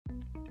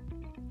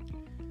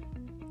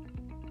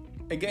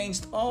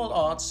Against all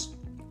odds,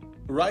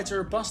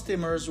 writer Bas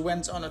Timmers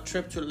went on a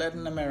trip to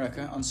Latin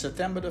America on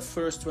September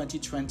 1st,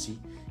 2020,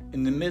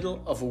 in the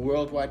middle of a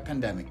worldwide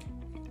pandemic.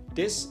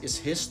 This is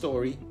his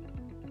story,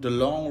 The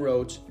Long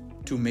Road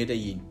to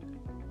Medellin.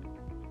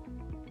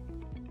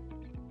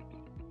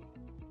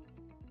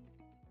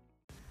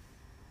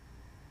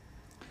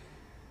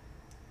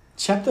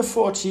 Chapter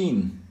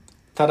 14,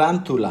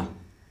 Tarantula.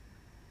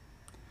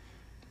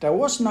 There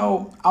was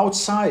no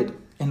outside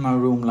in my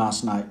room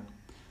last night.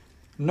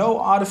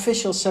 No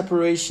artificial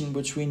separation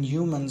between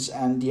humans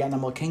and the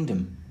animal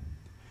kingdom.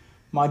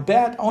 My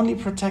bed only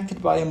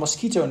protected by a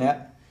mosquito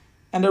net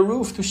and a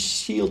roof to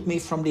shield me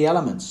from the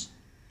elements.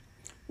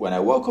 When I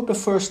woke up the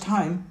first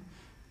time,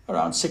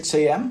 around 6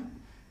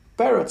 a.m.,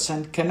 parrots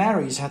and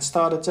canaries had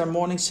started their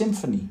morning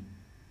symphony.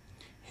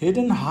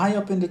 Hidden high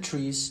up in the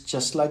trees,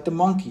 just like the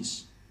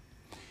monkeys.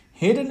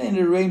 Hidden in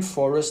the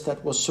rainforest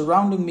that was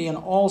surrounding me on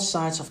all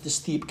sides of the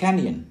steep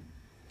canyon.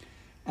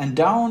 And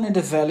down in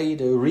the valley,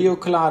 the Rio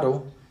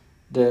Claro,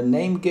 the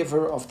name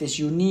giver of this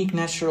unique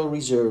natural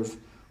reserve,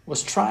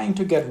 was trying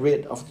to get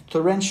rid of the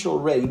torrential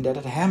rain that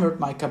had hammered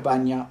my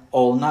cabana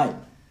all night.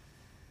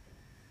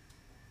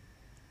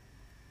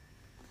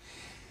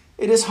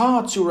 It is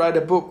hard to write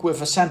a book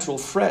with a central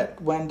thread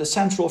when the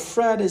central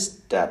thread is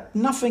that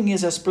nothing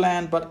is as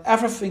planned but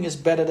everything is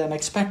better than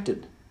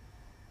expected.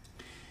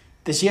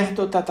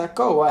 Desierto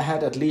Tatacoa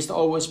had at least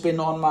always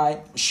been on my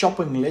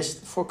shopping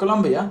list for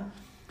Colombia.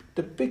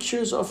 The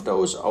pictures of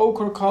those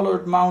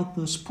ochre-colored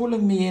mountains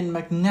pulling me in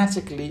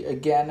magnetically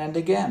again and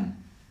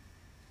again.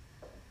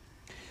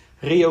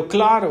 Rio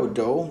Claro,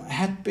 though,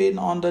 had been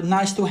on the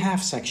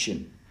nice-to-have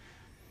section.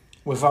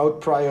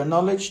 Without prior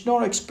knowledge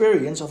nor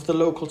experience of the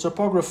local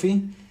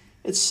topography,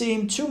 it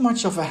seemed too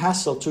much of a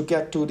hassle to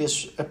get to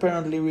this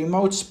apparently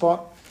remote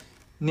spot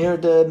near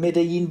the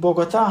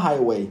Medellin-Bogota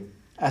highway,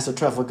 as the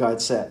travel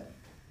guide said.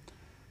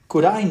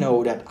 Could I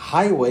know that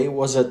highway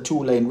was a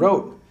 2-lane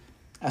road,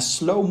 as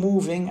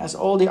slow-moving as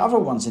all the other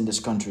ones in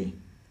this country?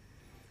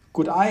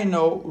 Could I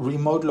know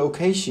remote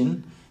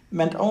location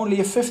meant only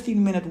a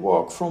 15-minute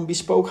walk from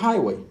bespoke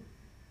highway?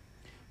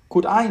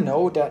 Could I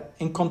know that,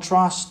 in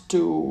contrast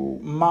to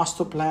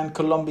Master Plan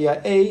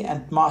Colombia A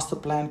and Master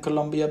Plan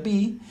Colombia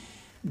B,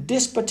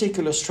 this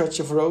particular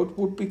stretch of road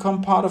would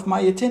become part of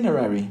my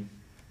itinerary?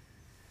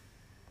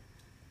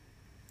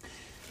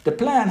 The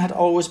plan had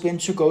always been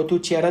to go to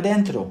Tierra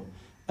Dentro,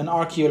 an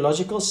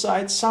archaeological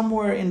site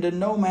somewhere in the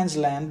no-man's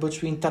land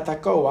between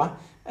Tatacoa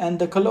and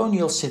the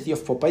colonial city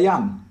of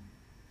Popayan.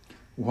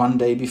 One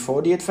day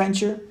before the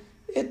adventure,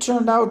 it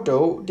turned out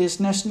though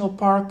this national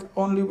park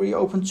only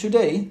reopened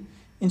today,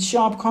 in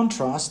sharp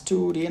contrast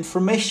to the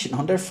information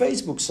on their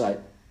Facebook site.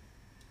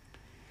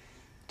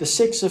 The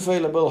 6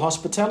 available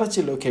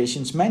hospitality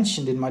locations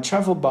mentioned in my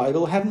travel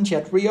Bible hadn't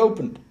yet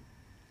reopened.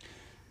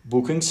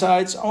 Booking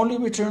sites only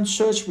returned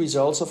search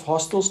results of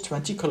hostels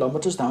 20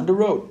 kilometers down the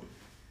road.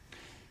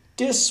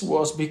 This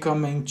was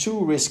becoming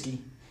too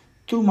risky,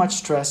 too much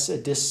stress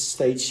at this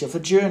stage of a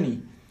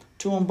journey,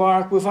 to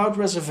embark without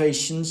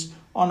reservations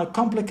on a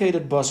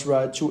complicated bus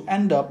ride to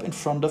end up in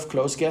front of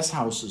closed guest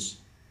houses.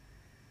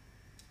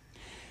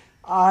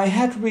 I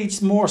had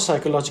reached more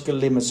psychological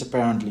limits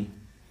apparently.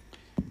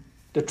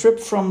 The trip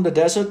from the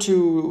desert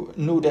to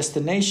new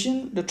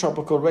destination, the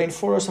tropical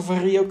rainforest of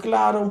Rio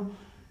Claro,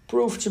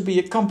 proved to be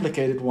a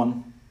complicated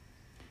one.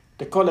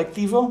 The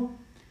colectivo,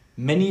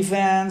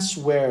 minivans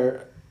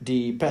where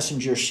the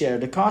passengers share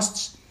the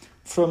costs,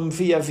 from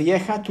Villa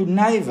Vieja to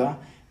Neiva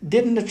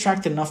didn't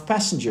attract enough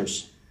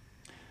passengers.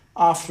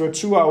 After a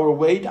 2-hour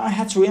wait, I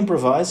had to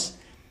improvise,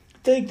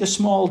 take the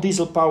small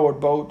diesel-powered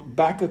boat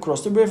back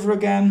across the river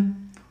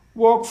again,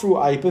 walk through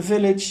Aipe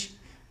village,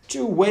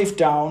 to wave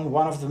down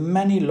one of the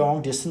many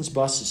long-distance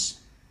buses.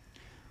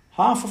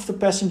 Half of the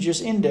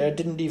passengers in there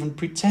didn't even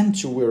pretend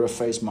to wear a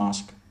face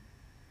mask.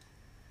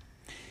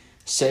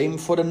 Same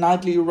for the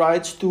nightly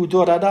rides to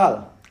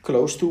Doradal,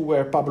 close to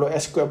where Pablo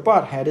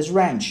Escobar had his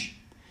ranch.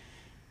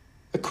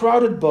 A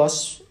crowded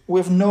bus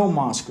with no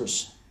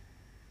maskers.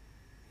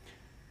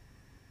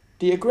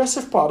 The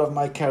aggressive part of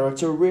my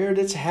character reared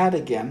its head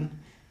again,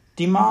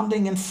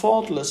 demanding in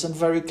faultless and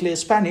very clear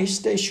Spanish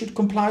they should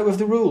comply with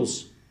the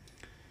rules.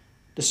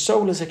 The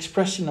soulless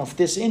expression of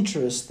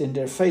disinterest in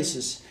their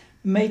faces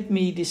made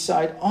me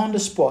decide on the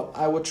spot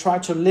I would try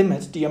to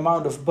limit the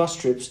amount of bus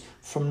trips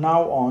from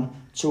now on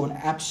to an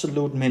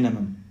absolute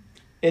minimum.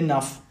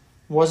 Enough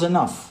was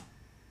enough.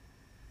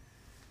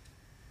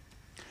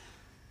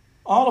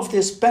 All of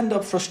this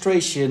pent-up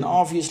frustration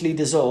obviously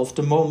dissolved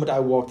the moment I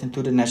walked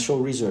into the natural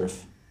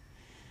reserve.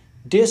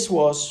 This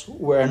was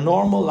where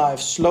normal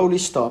life slowly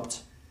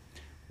stopped,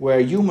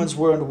 where humans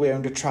weren't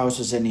wearing the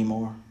trousers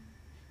anymore.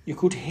 You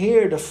could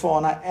hear the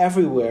fauna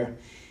everywhere,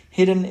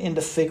 hidden in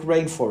the thick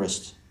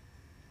rainforest.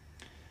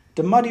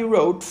 The muddy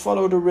road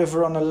followed the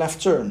river on a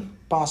left turn,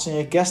 passing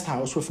a guest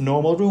house with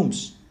normal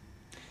rooms.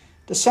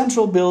 The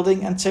central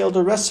building entailed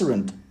a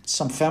restaurant,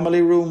 some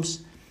family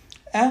rooms,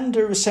 and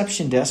a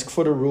reception desk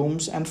for the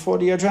rooms and for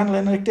the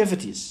adrenaline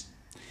activities.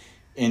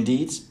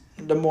 Indeed,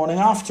 the morning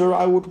after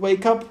I would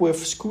wake up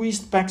with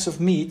squeezed packs of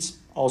meat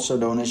also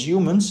known as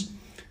humans,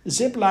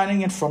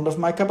 ziplining in front of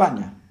my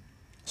cabana.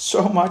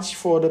 So much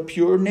for the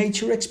pure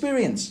nature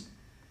experience.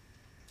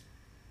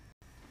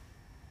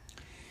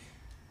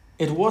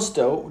 It was,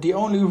 though, the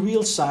only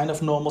real sign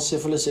of normal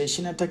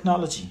civilization and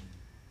technology.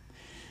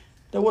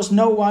 There was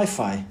no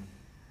Wi-Fi,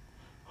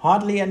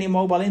 hardly any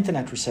mobile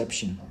internet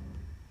reception,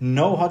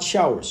 no hot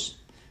showers.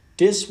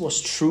 This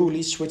was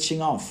truly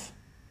switching off,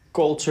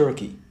 cold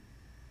turkey.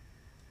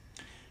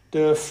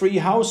 The free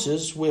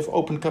houses with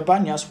open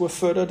cabanas were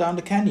further down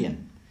the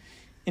canyon,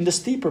 in the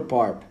steeper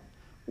part,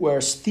 where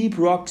steep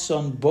rocks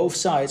on both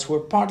sides were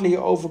partly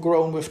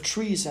overgrown with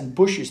trees and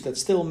bushes that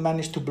still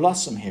managed to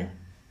blossom here.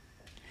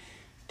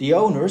 The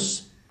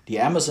owners, the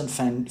Amazon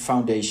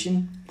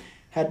Foundation,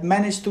 had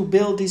managed to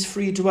build these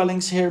free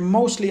dwellings here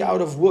mostly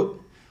out of wood,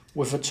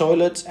 with a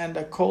toilet and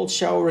a cold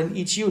shower in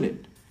each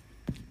unit,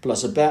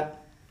 plus a bed,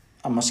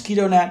 a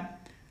mosquito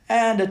net,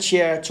 and a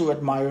chair to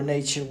admire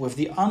nature with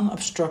the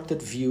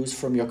unobstructed views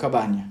from your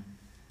cabana.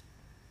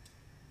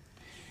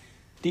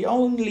 The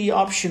only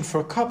option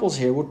for couples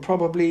here would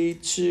probably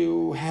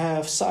to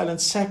have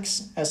silent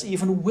sex, as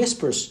even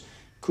whispers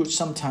could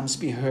sometimes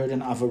be heard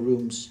in other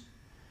rooms.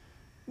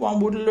 One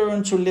would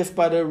learn to live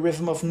by the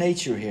rhythm of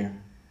nature here.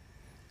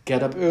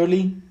 Get up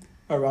early,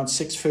 around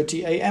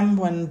 6:30 a.m.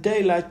 when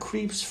daylight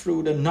creeps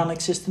through the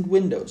non-existent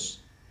windows.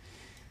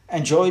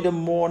 Enjoy the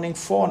morning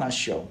fauna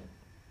show.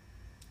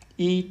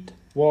 Eat,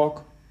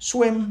 walk,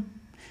 swim,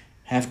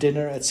 have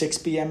dinner at 6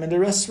 p.m. in the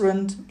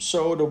restaurant,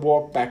 so the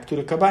walk back to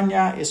the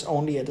cabana is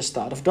only at the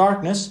start of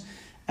darkness,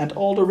 and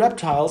all the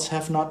reptiles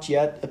have not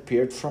yet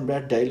appeared from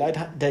their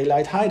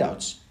daylight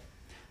hideouts.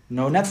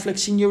 No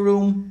Netflix in your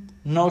room,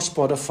 no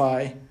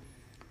Spotify.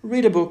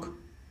 Read a book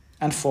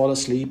and fall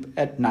asleep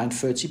at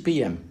 9:30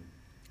 p.m.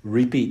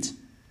 Repeat.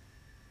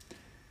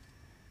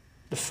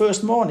 The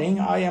first morning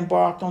I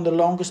embarked on the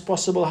longest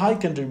possible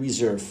hike in the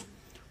reserve,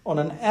 on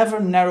an ever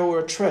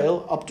narrower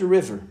trail up the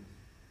river.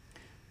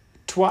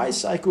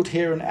 Twice I could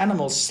hear an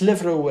animal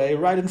slither away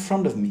right in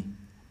front of me,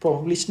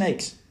 probably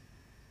snakes.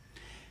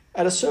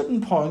 At a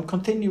certain point,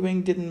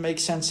 continuing didn't make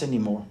sense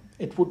anymore.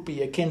 It would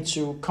be akin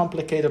to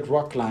complicated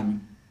rock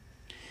climbing.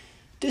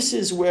 This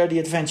is where the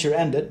adventure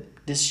ended,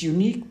 this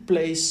unique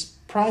place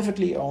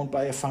privately owned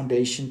by a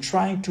foundation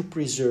trying to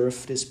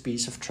preserve this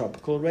piece of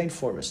tropical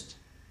rainforest.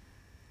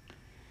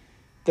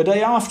 The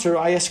day after,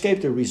 I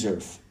escaped the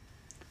reserve.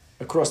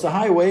 Across the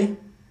highway,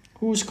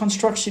 whose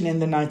construction in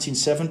the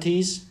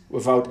 1970s,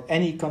 without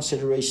any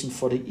consideration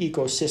for the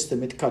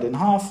ecosystem it cut in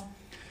half,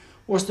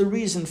 was the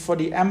reason for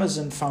the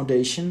Amazon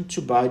Foundation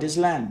to buy this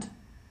land.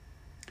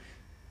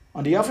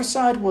 On the other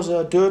side was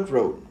a dirt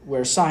road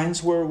where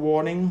signs were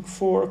warning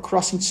for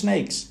crossing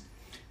snakes,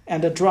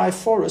 and a dry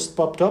forest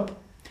popped up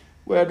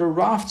where the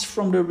rafts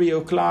from the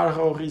Rio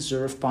Claro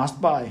reserve passed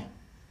by.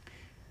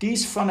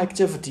 These fun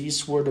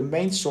activities were the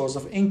main source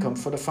of income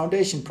for the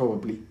foundation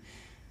probably.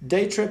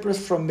 Day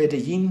trippers from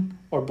Medellin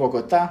or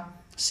Bogota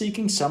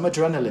seeking some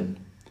adrenaline,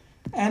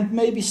 and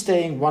maybe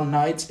staying one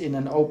night in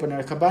an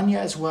open-air cabana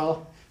as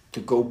well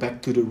to go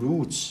back to the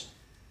roots.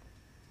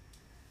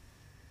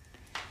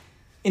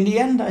 In the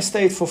end, I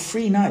stayed for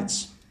 3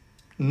 nights.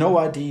 No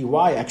idea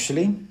why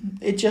actually,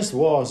 it just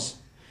was.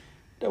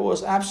 There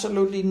was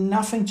absolutely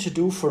nothing to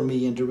do for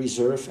me in the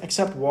reserve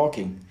except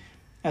walking,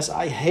 as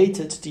I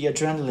hated the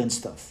adrenaline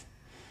stuff.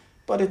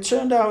 But it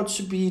turned out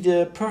to be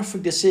the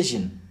perfect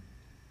decision.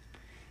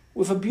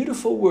 With a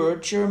beautiful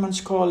word,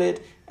 Germans call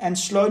it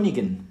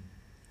entschleunigen,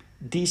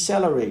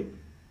 decelerate,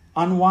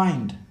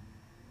 unwind.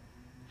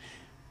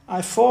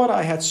 I thought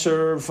I had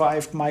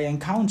survived my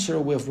encounter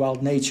with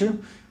wild nature,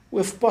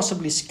 with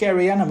possibly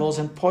scary animals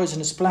and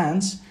poisonous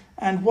plants,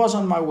 and was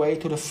on my way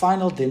to the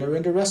final dinner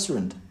in the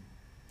restaurant.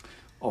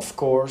 Of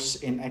course,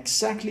 in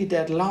exactly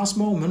that last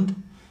moment,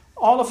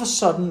 all of a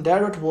sudden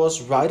there it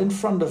was right in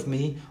front of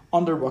me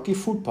on the rocky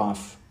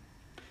footpath.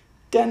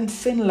 10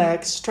 thin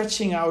legs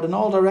stretching out in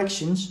all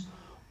directions,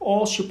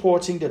 all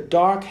supporting the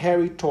dark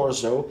hairy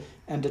torso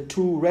and the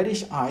 2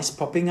 reddish eyes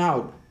popping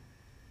out.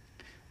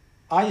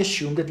 I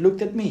assumed it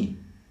looked at me.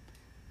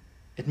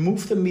 It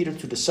moved a meter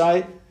to the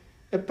side,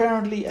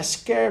 apparently as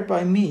scared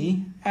by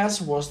me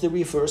as was the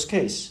reverse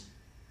case.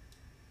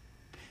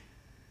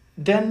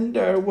 Then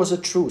there was a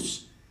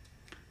truce.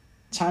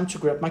 Time to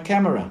grab my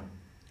camera.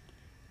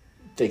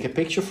 Take a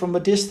picture from a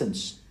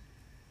distance.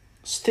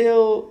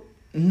 Still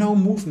no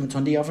movement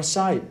on the other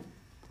side.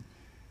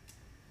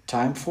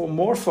 Time for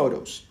more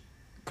photos.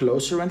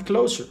 Closer and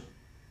closer.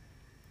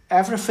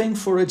 Everything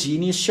for a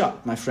genius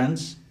shot, my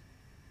friends.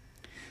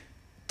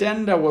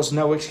 Then there was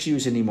no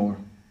excuse anymore.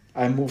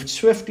 I moved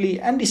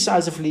swiftly and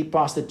decisively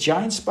past a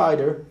giant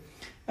spider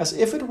as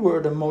if it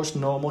were the most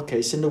normal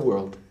case in the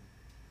world.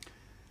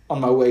 On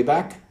my way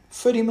back,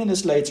 30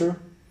 minutes later,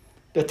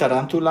 the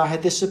Tarantula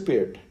had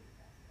disappeared.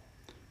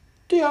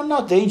 They are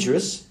not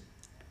dangerous,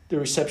 the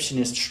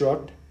receptionist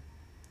shrugged,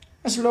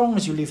 as long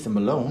as you leave them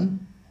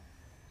alone.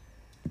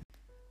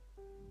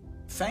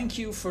 Thank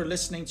you for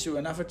listening to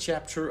another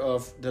chapter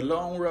of The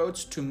Long Road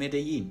to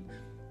Medellin,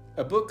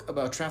 a book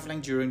about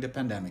traveling during the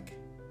pandemic.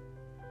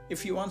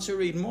 If you want to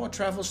read more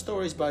travel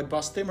stories by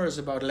Bas Timmers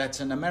about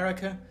Latin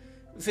America,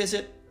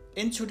 visit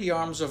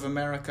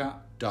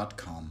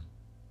intothearmsofamerica.com.